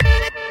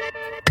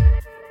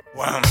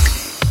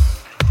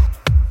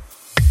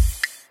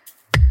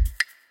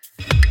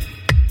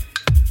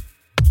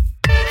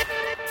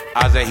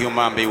As a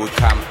human being, we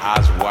come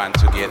as one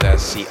together,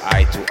 see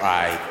eye to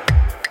eye.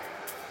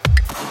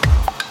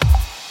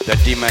 The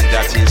demon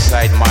that's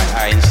inside my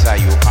eye,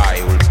 inside your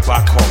eye, will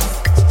back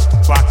off,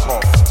 back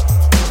off.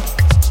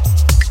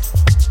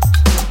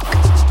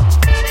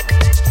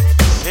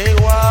 Say,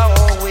 wow,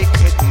 oh,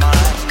 wicked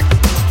man.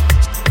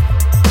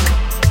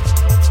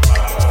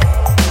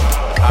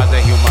 As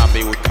a human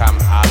being, we come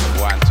as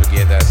one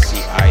together,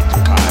 see eye to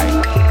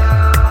eye.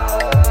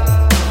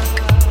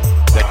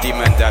 The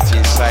demon that's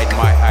inside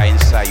my eye,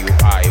 inside your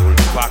eye, will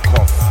back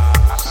off.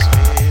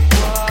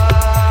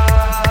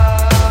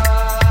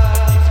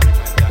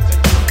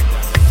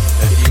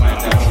 The demon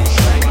that's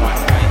inside my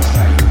eye,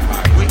 inside your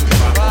eye, will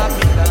back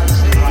off.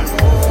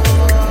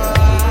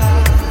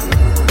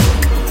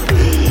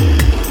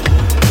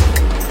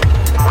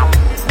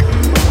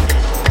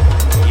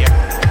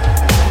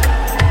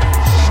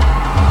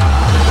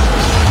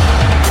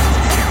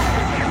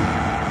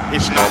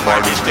 It's not my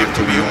mistake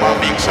to be human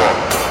being, sir.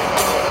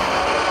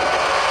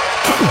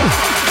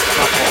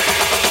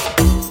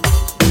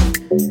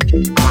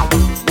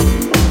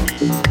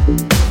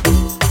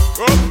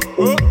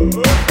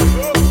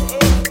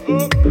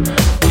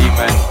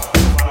 Demon.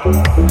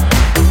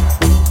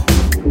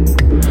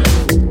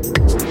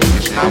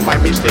 It's not my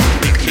mistake to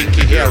be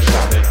kinky here,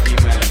 sir. The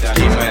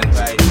demon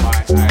inside my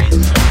eyes.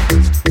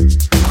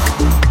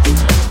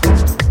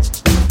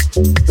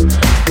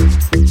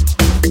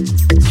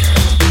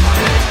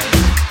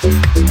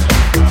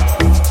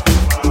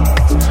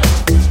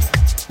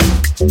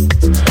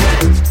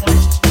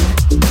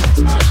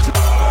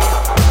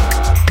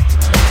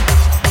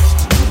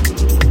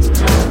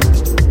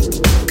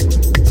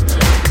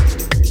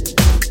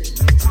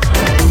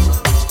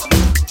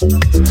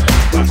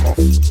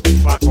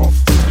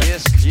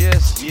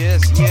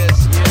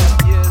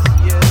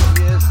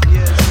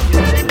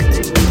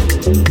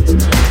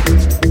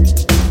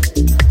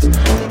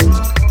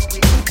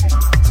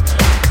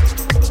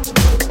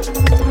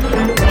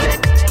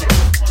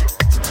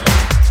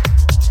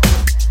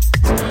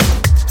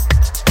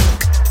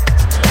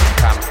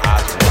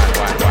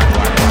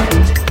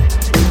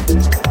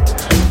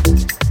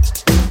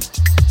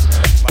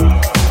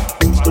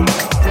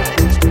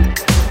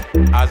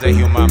 As a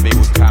human being,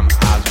 we come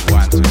as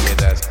one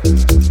together.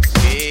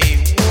 Say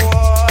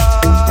what?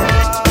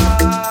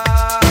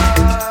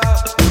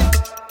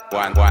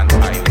 One,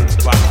 I will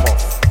back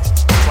off,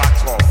 back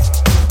off.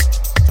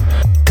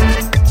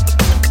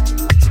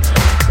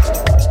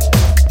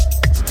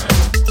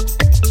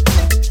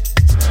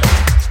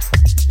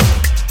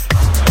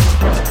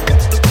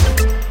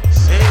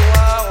 Say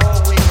wow, oh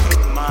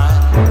wicked man.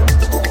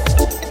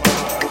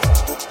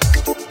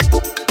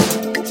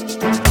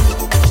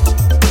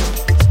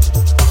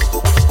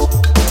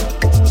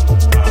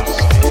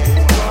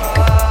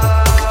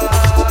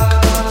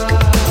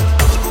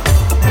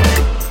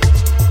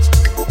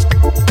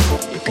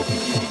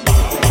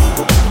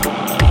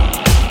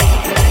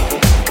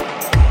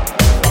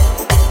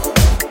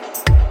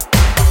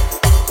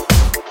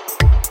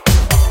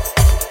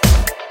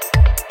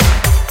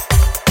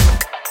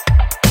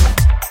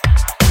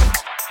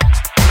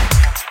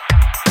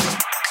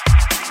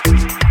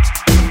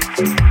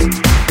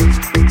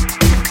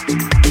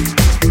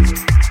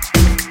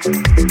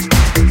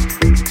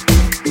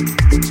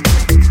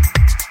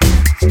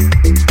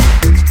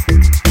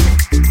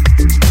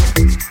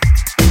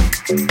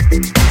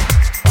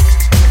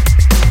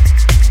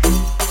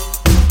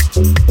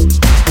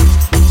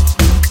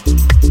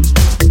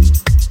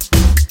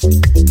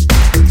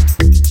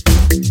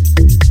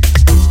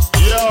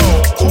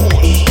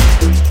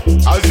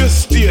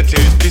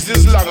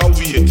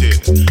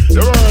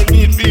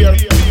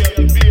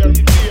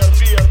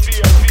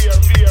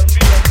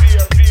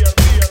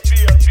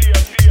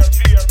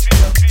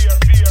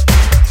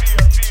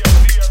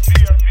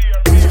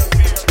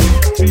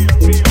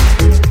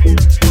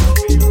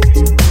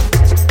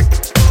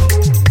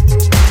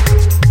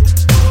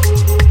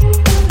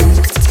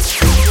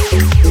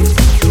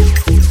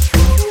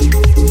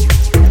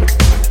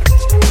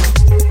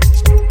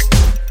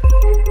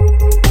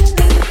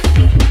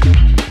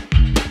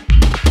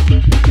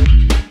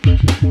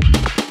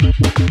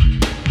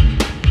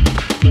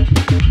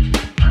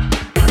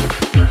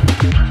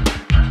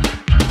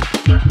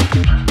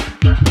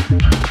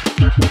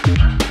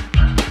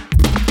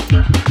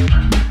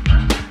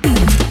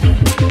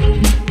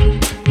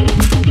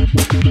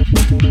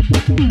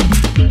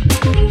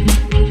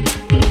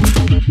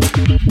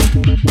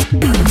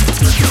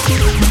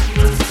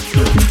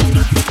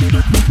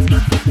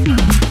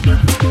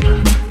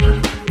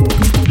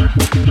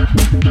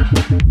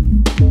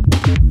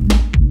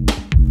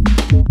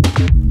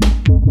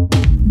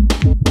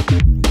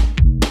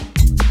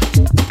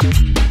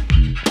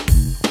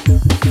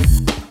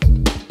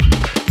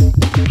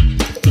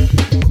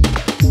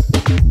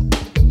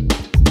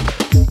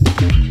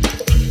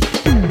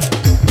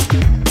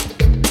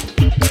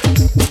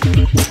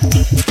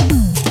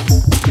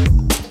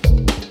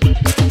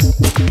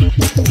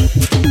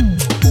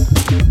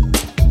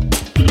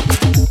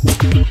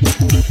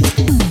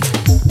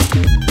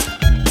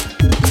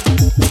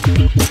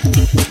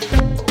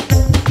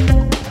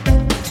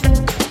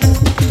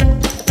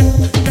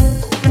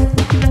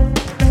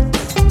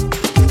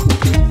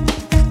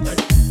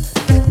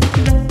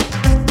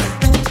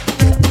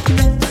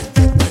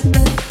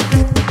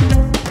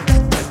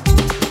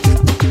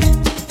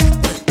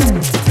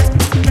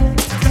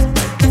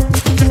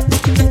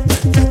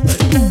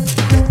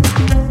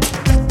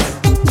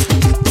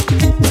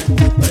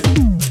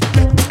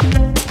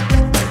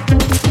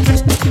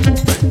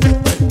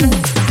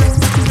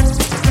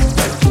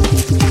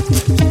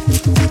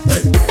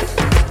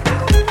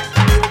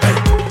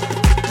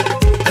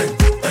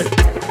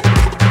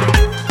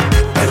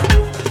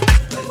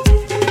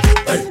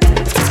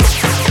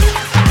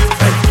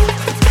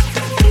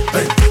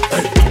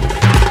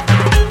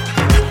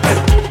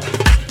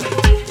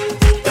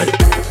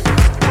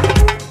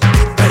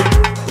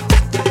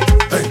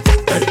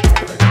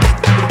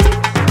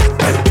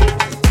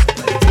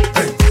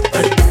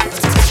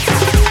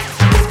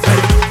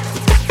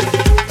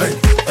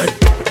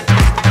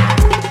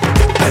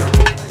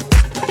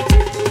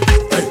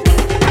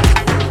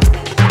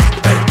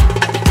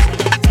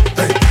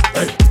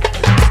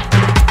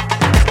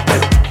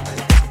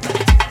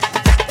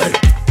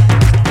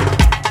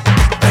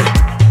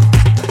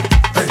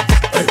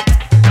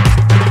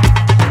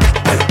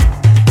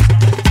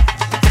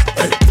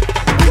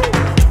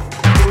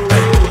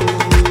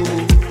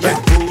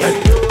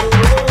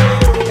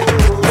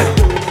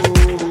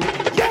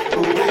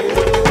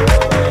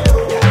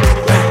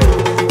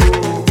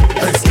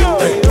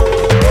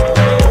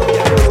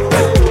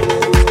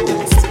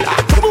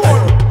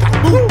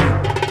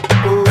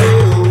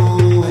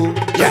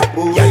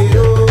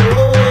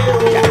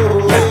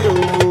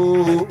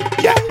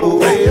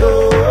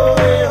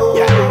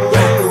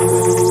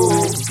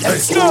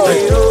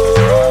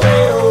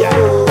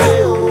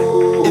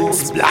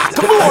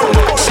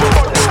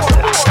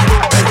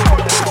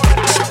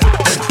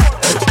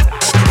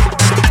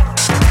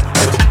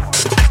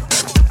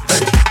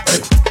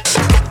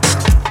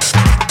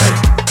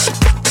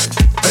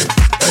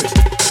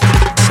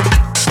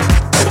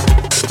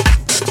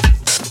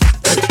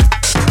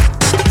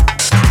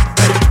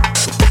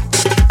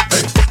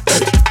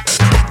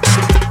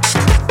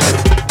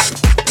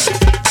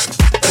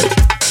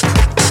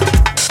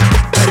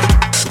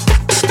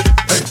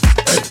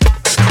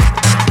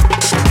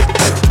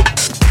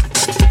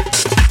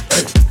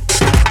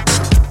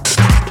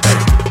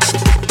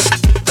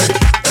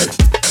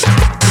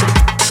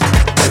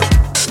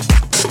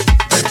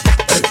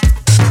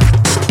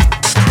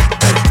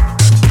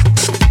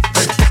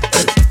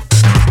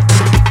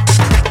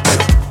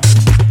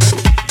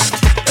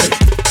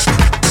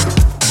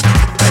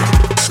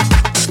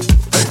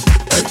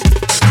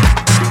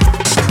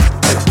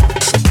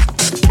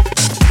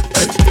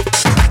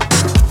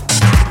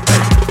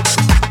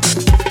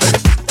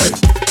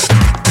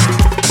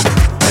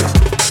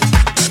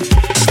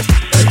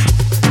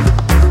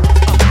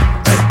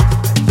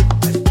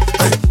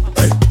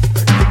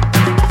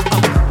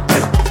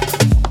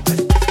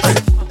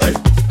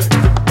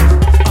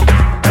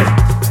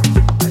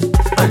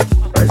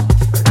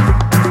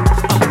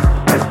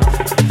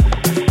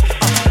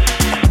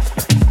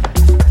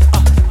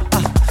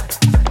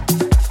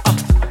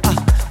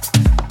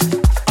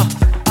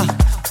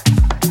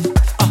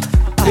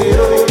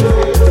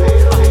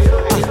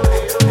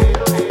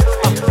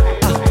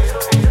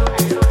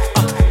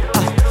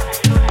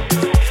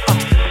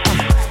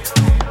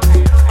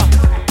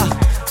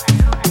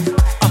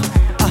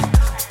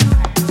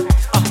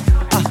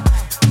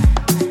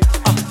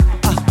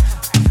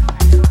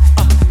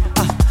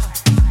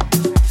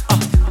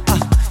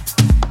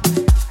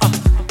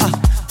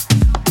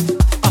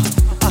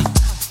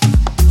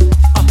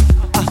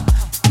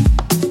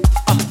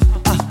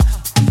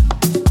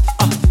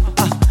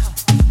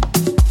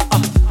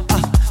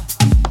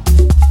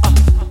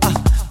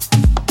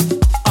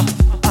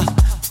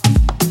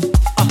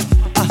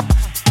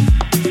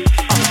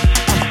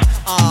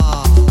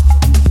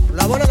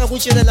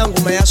 kuchelela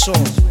ngoma ya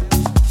Shaun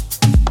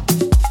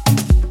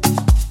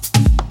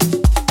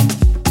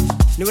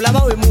ni vulava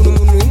we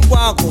munhu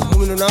hinkwako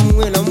munhu na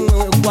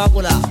munhu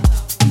hinkwako la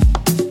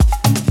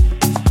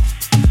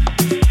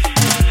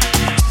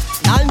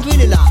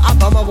ndwini la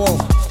aba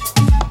mavoko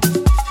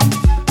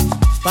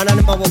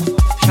Banane mavoko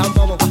Shaun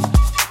mavoko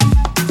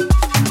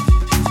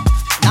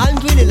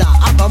ndwini la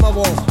aba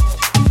mavoko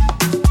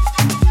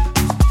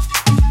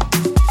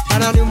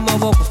Banane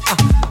mavoko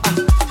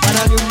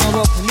Banane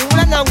mavoko ni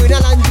vula na n'wina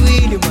la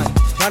ndwini mani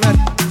Banane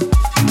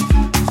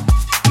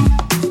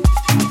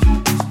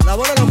la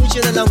vona na ku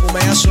celela ngoma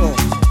ya Shaun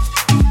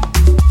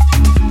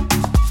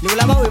ni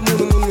vulava we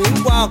munhu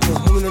hinkwako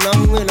munhu na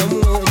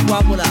munhu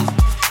hinkwako la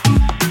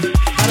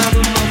Banane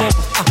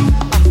mavoko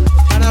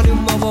Banane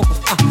mavoko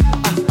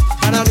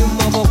Banane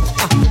mavoko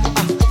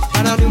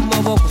Banane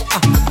mavoko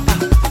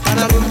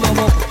Banane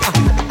mavoko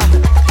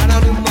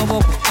Banane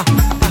mavoko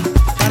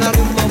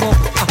Banane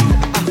mavoko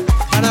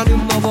Banane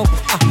mavoko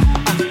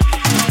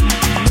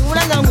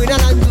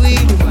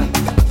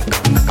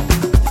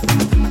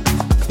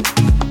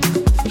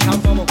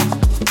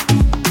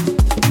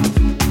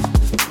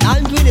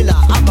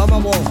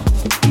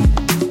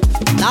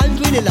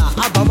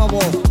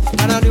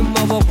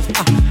Mavoko,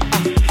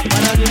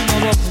 Banane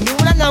Mavoko.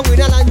 Nula na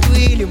wina la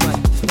ndwini man.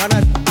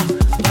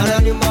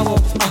 Banane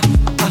Mavoko,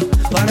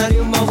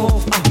 Banane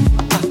Mavoko,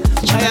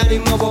 Chayani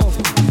Mavoko.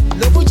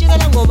 Loku chika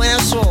la ngoma ya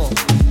so,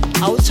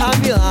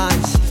 awuthambi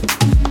hansi.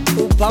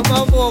 Ubha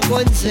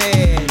mavoko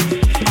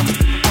nzeni.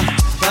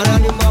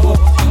 Banane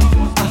Mavoko,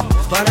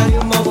 Banane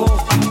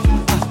Mavoko,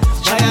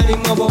 Chayani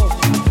Mavoko,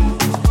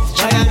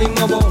 Chayani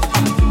Mavoko.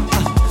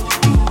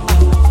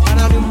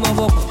 Banane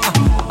Mavoko,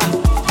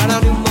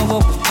 Banane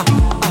Mavoko,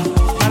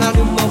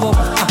 Banane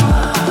Mavoko,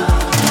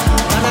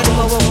 Banane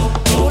Mavoko.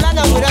 Ula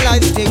na wina la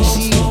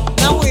taxi,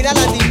 na wina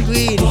la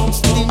dingwini,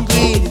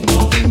 dingwini,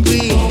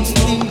 dingwini,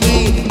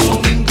 dingwini,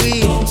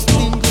 dingwini,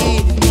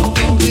 dingwini,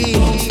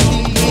 dingwini,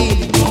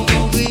 dingwini,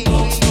 dingwini.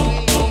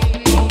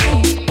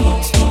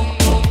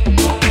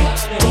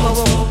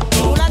 Mavoko,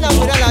 ula na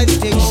wina la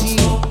taxi,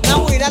 na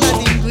wina la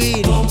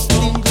dingwini,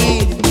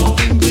 dingwini,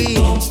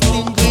 dingwini,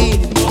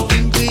 dingwini,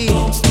 dingwini,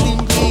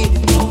 dingwini,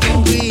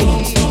 dingwini.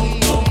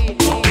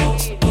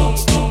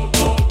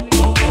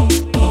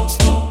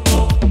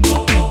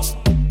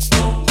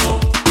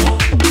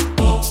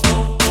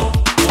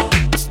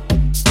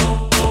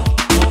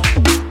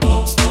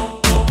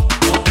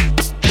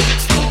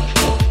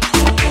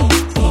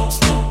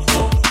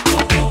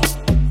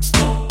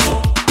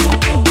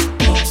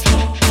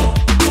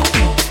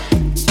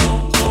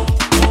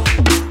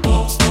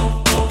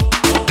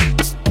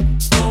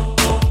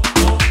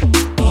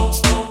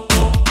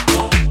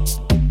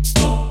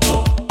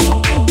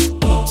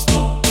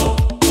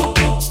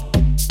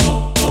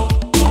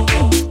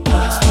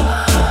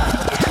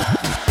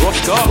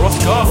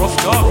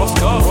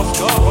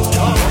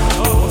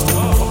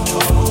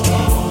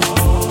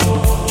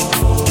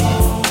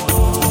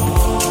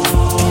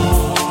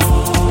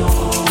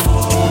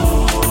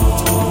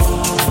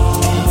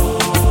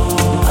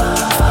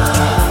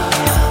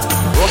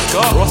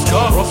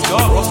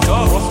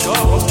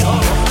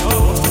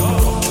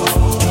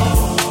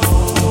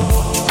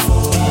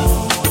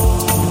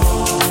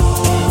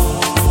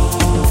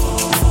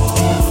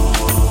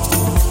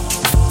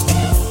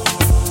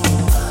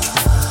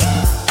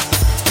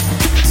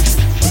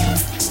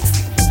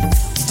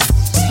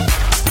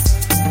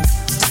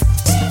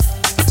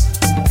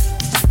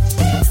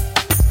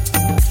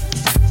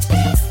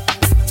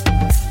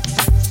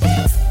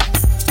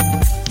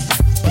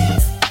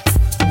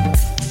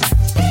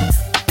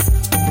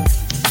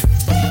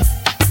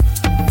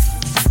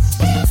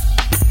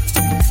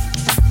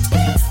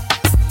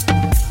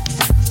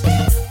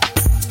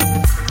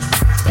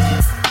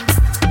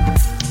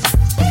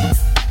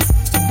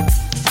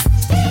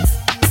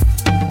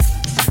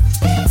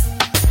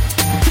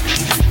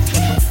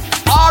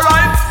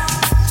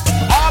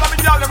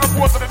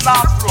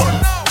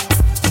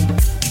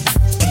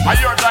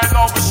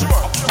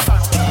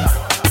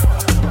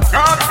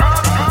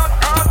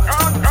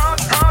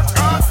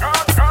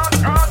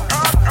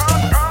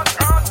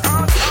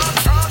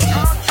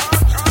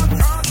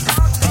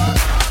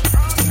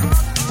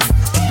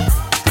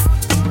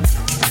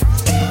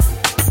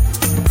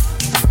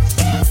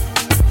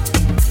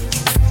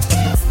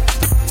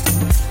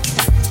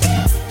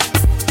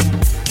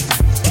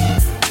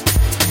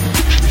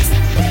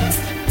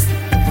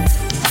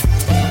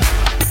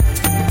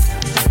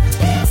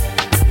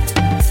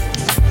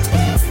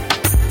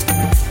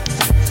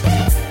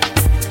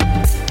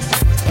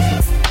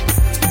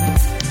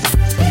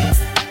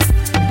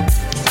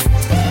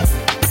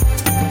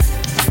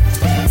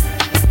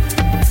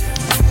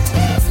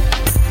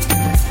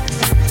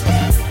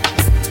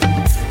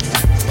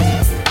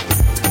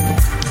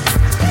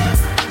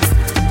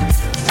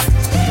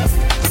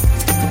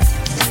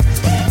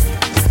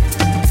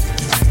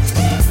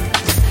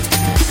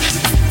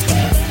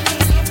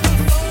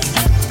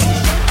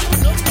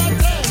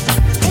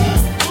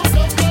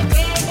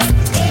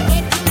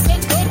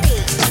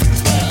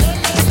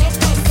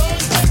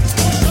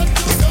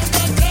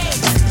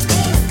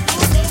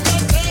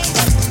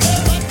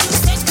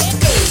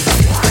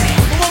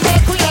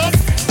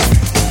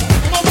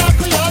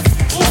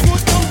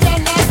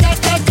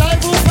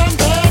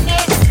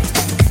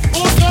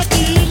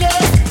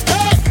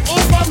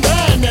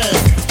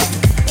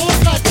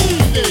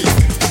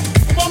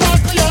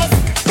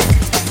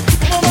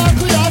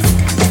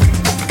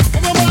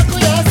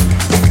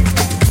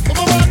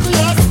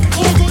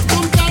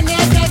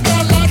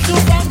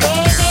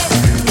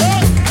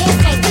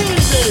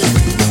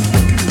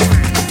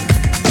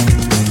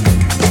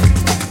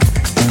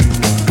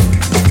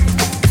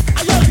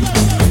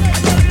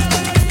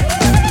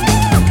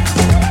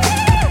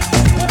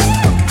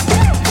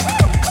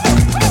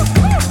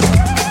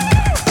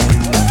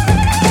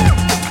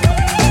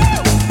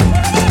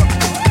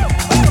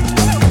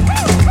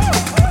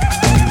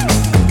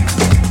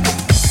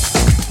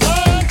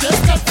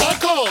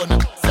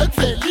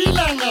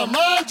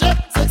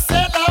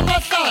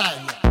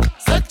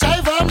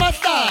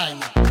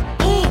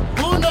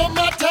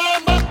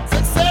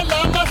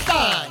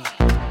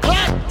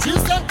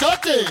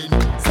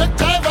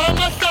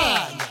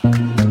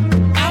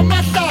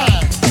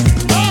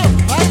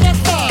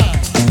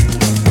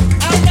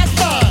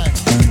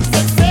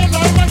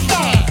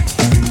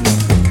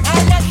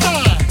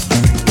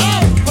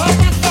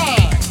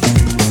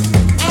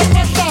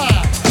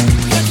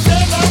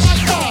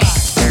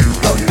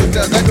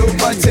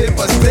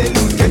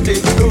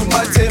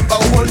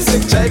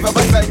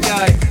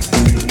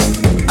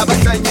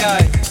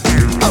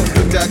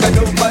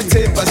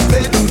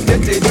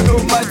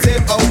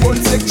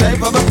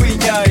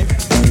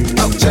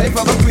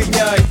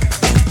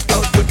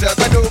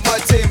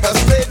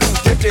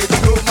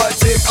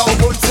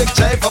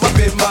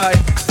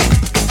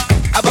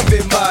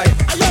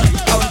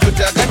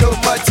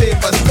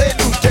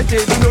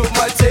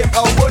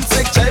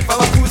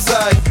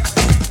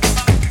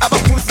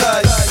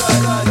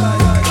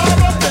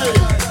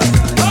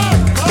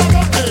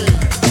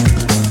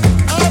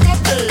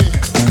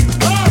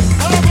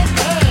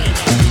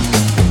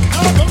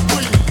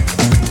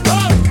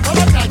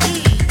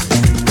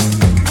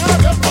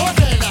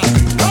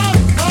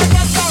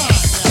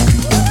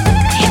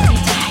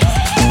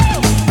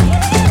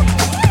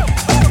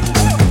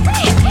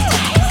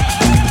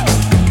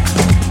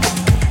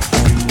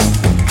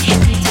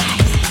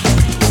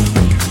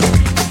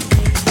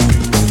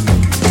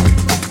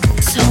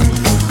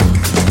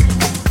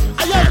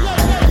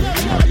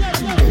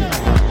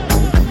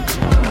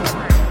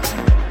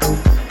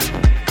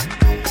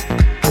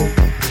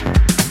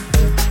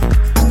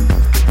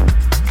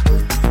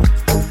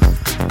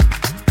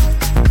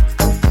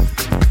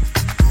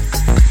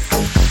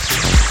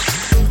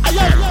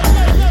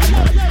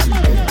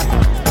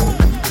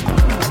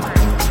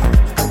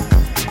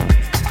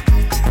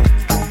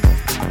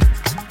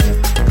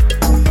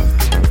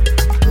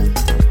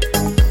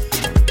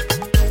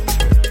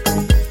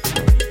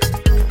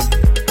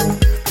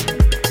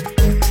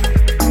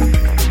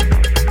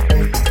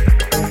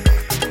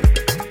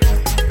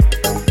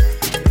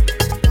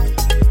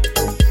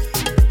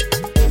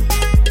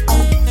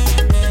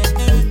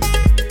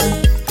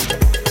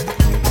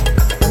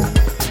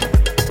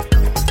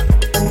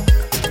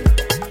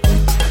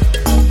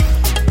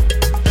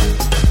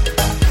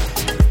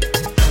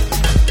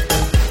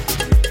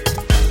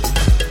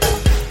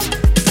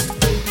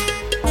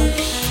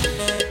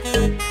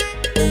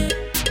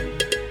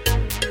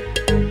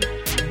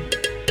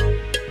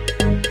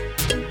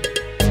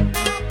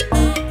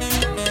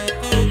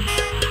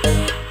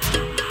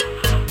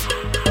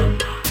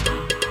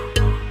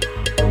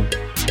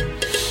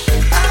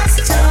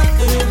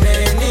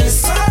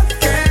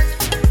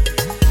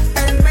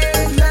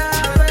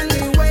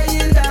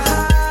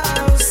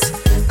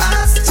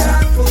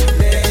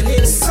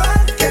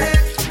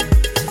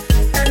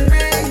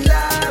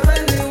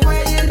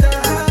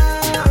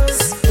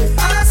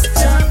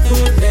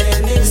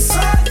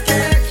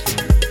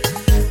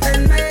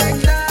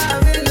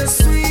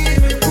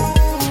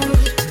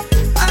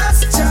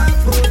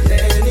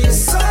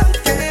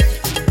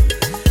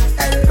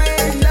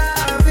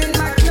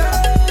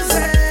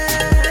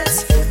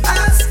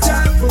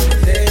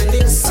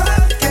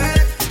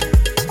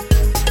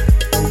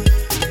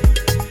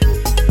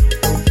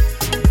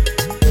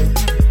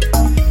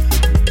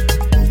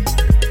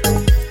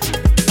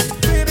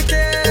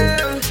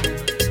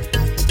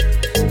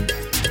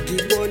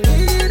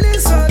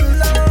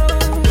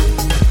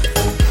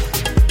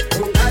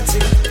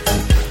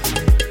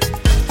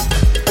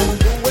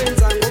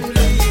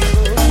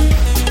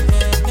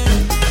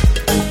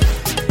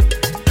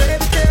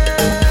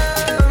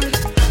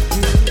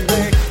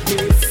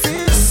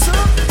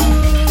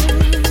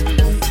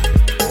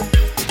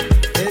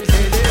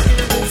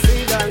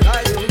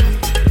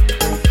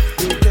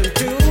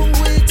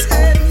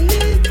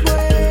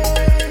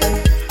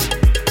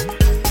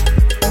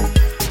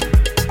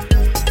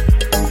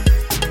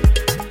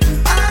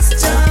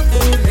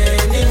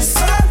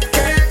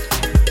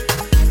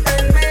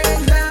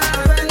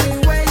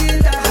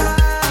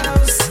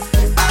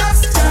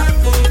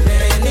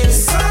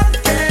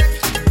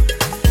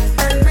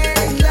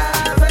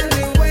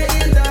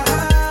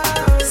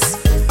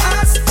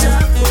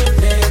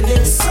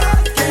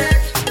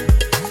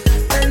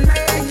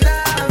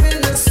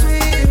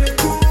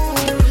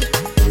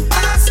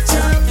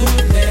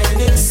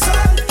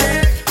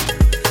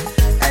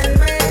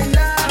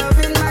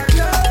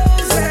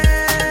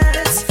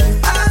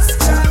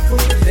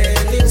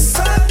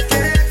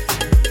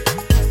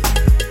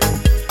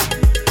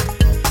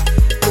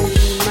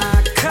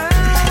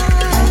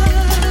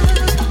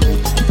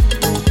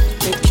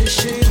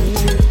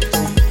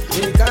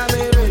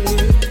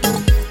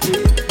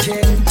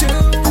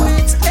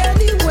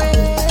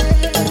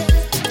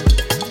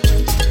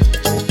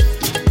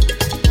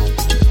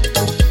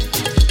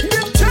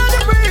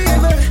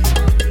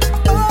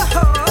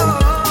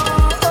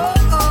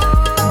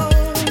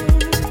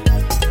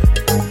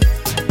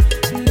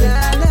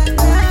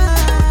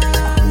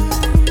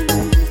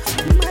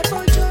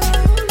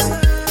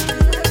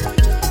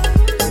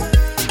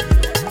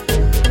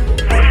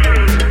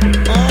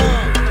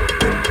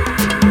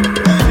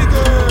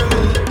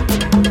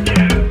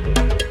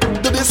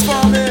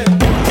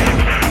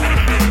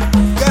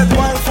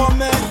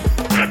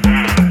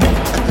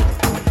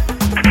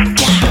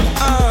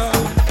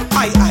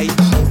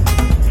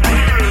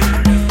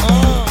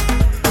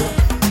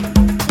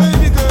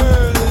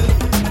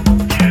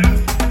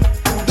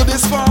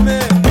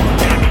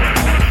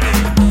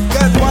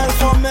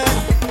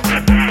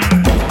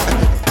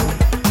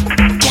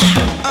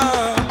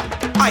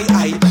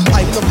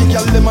 I love the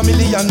girl, them a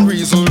million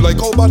reasons. Like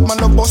how Batman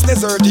love bust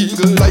desert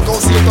eagle. Like how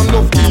Satan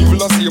love evil,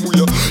 the same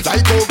way.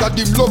 Like how God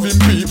him loving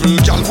people.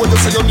 Girl, when you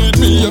say you need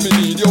me, me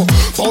need you.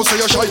 Bow say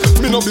you shy,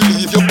 me no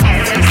believe you.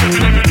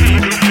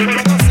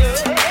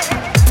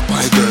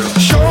 My girl,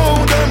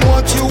 show them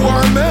what you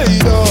are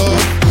made of.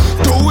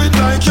 Do it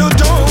like you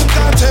don't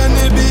got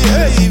any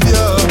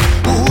behavior.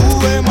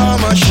 Ooh, hey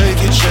mama,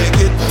 shake it, shake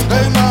it.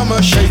 Hey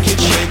mama, shake it,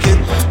 shake it.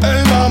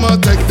 Hey mama,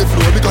 take the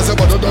floor because you're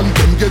better than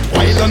them. Get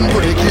wild and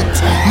break it.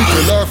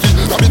 Nickel her feet,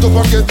 wrap it up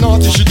and get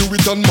naughty. She do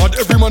it on mad,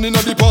 every man in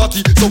the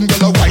party. Some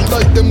girl a wine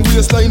like them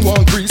waistline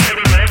one grease.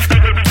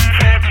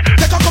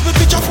 Take a couple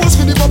picture post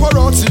for the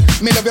paparazzi.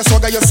 Me love your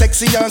swagger, you're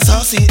sexy and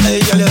saucy.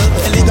 Hey, you love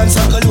elegant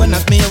circle when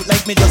knock me out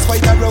like me just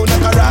fight around a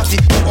karate.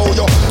 Oh,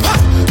 yo, ha!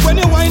 When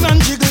you whine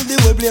and jiggle,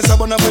 the way place up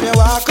on up when you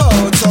walk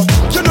out. So,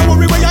 you know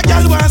worry where your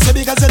girl wants to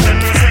because you let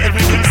me say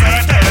everything's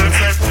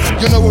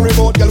you know worry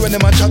about girl when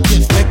them a chat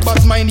me. Make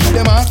bad mind if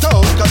them act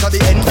out. Cause at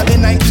the end of the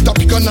night, the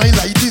topic on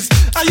highlight is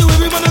are you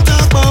every man to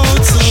talk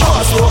about? So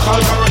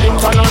local or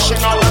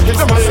international. It's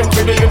a massive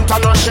to the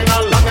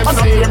international. And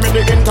I hear me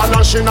the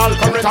international.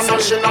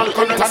 International.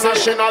 Cause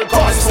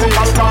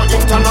local or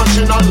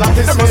international.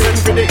 It's a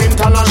massive to the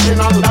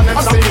international. And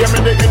I hear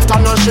me the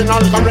international.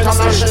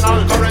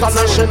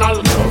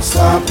 Don't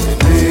stop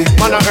with me.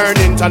 Man, I earn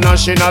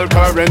international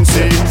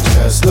currency.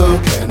 Just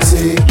look and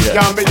see.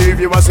 Can't believe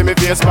you want see me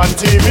face on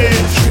TV.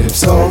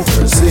 Trips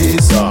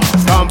overseas.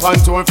 Camp on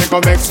tour if you go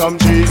make some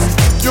cheese.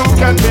 You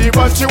can be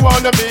what you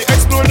wanna be.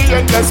 Explore the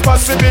endless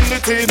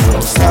possibilities.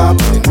 Don't stop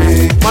with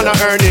me. Man, I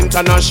earn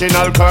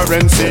international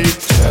currency.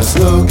 Just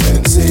look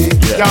and see.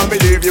 Can't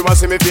believe you want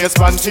see me face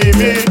on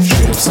TV.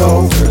 Trips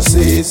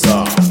overseas.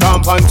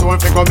 Camp on tour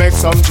if you go make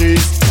some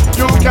cheese.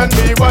 You can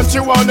be what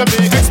you wanna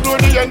be. Explore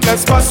the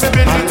endless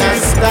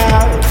possibilities.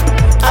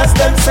 As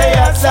them say,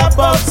 as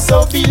above,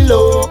 so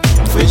below.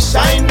 We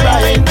shine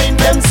bright, make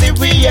them see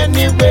we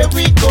anywhere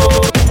we go.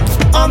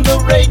 On the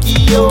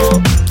radio,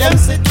 them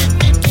see the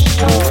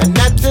video. And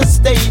at the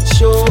stage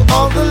show,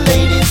 all the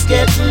ladies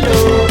get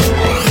low.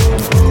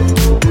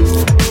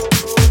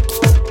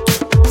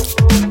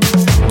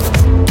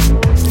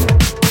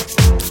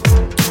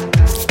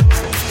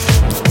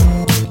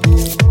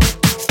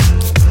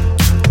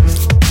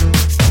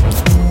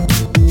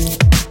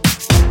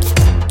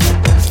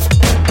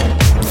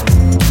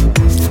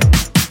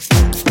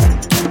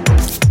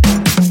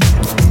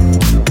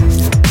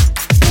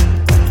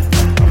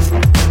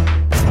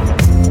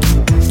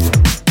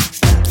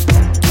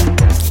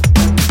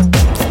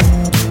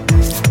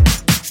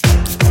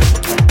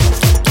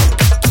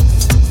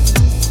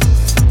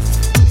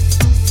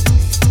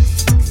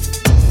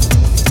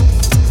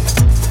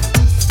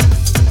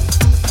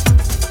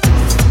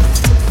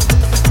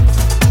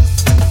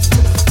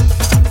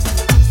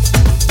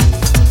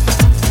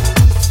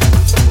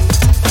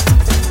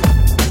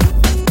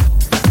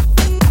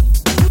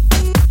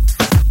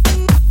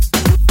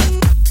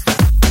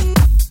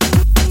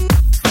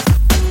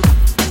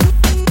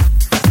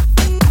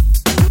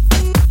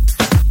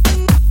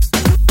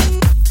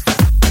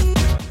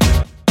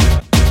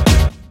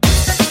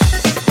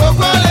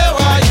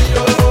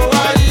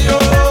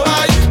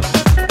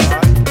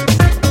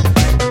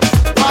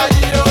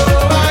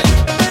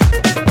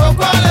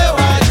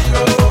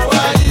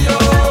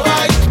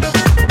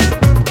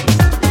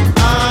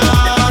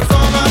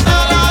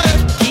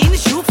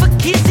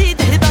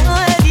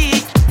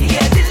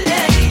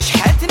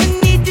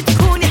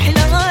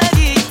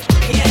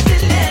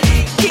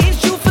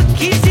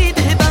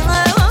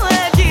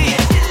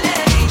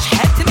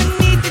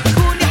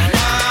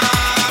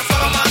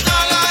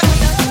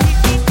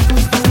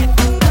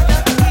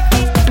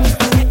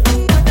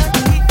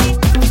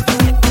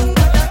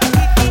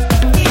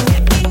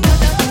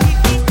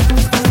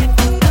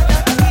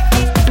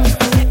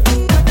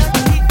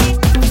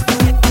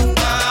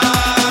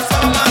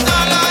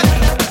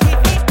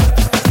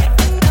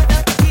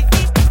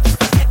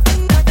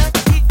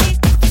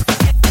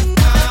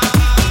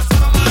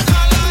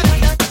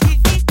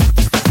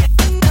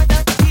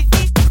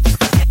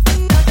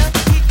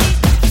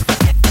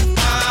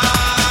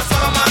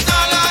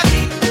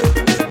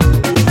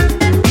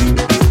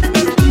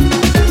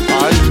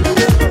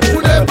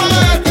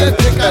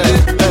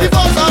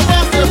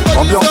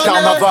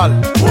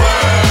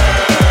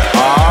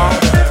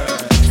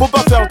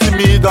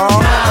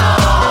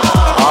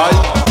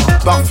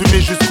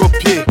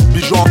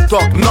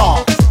 Non,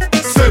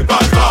 c'est pas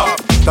grave.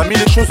 T'as mis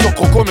les choses sur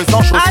Croco mais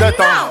sans chaussettes.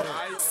 Ah non,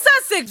 ça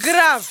c'est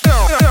grave.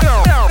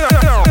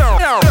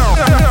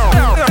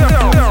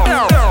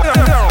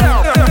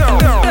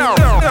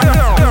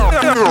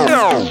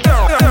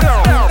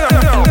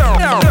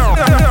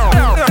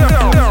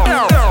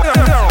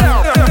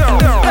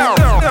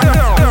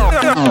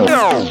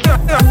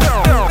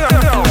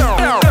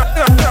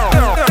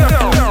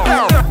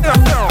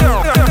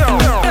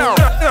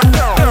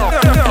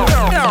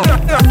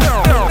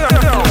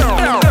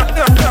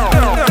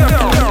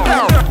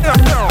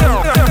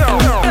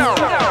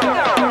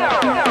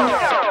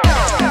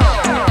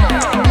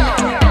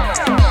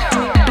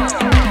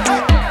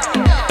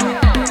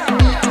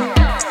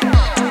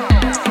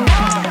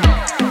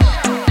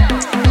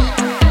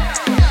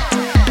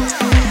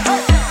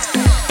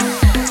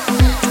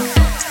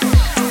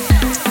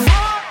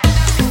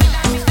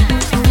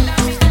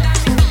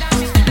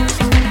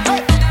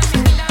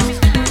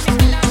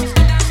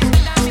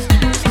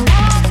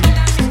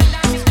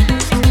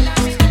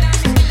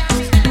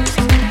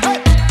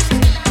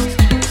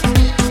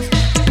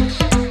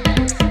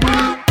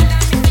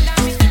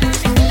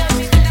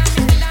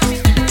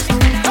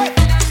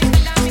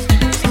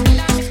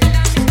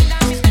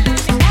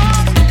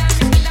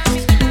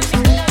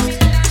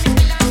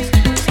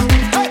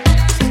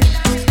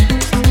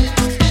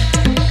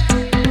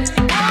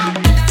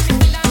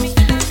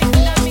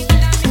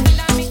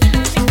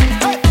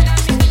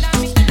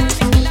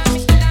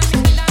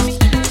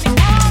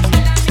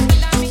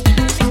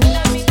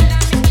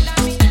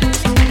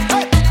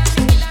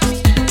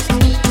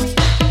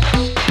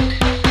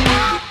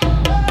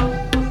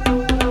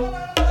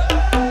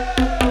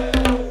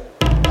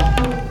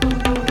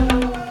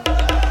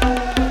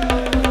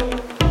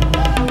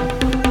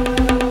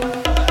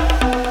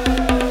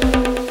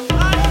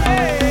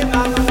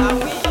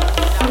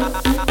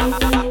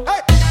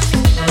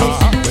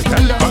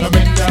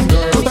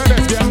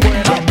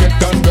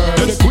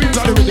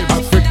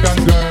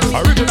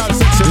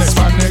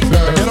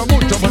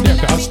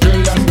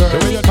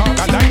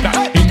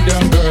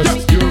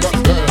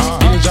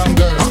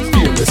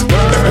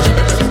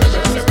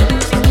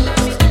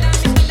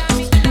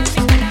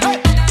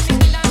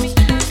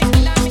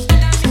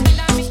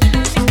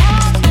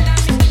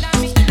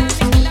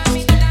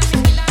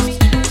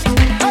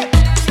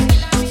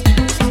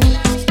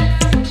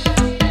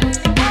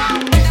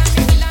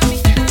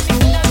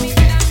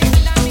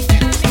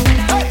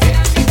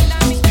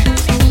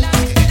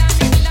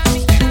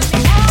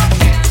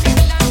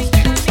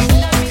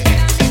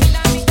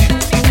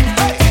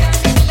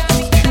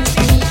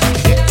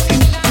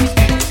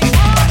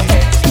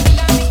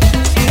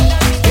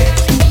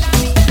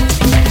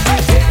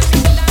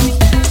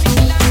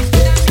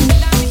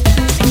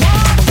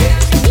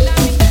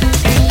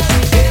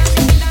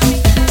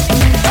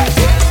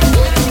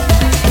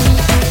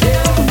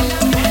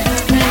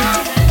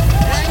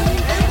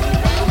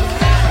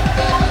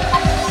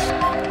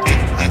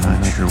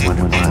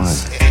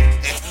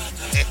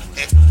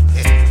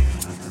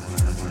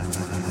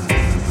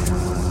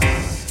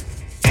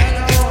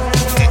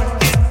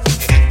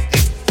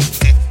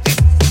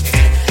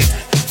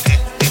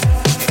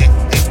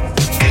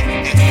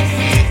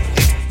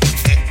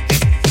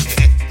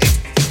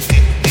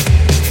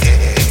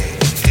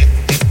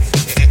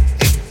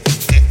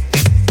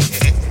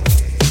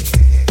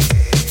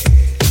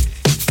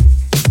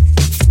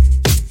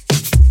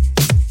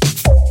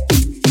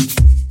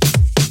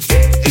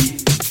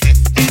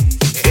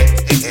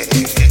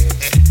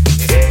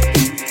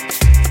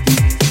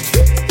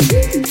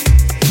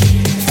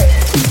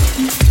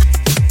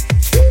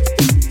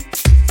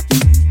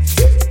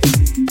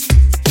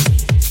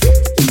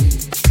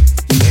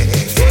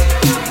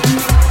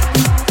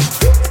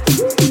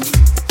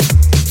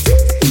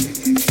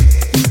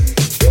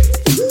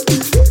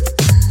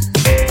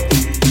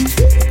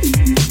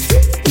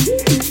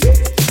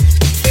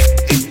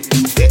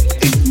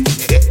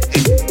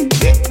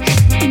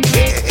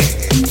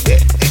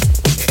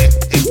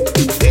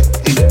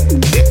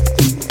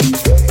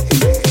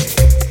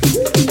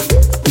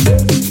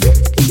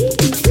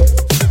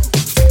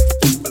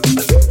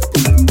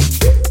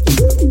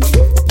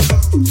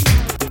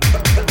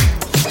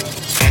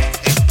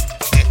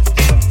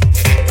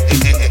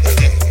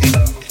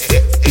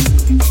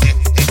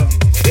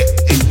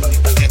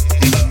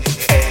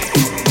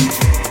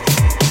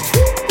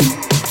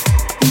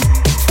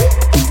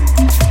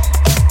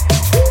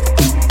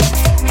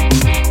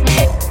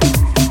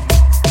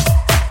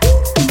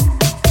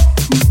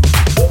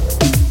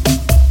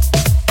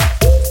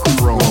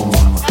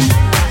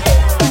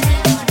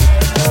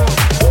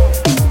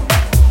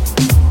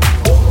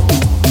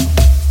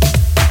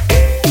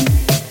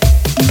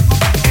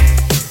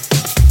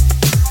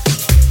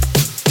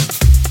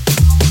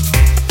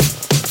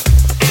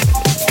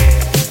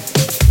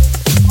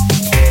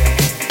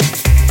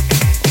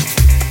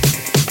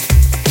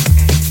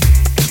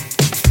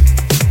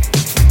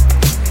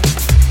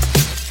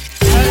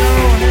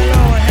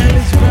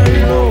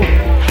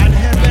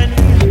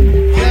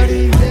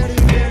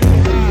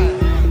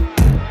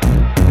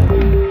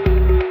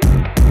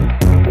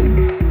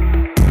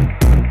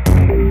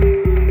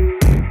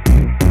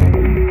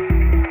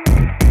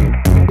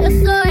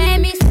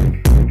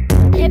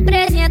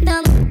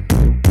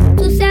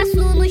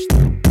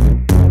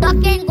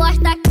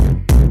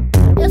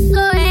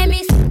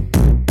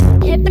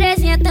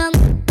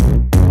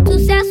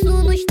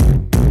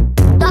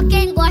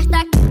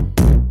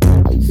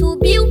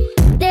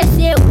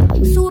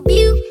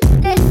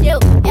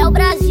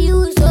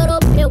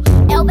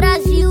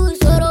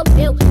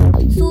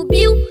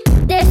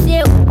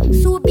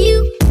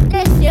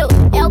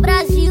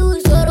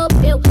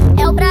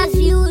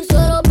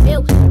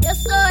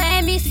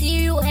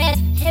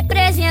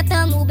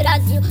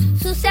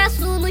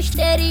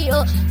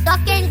 Só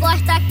quem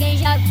gosta, quem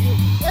já viu.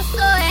 Eu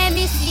sou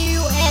MC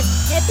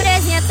US,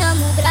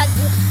 representamos o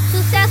Brasil.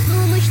 Sucesso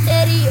no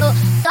exterior.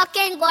 Só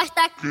quem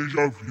gosta, quem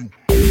já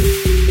viu.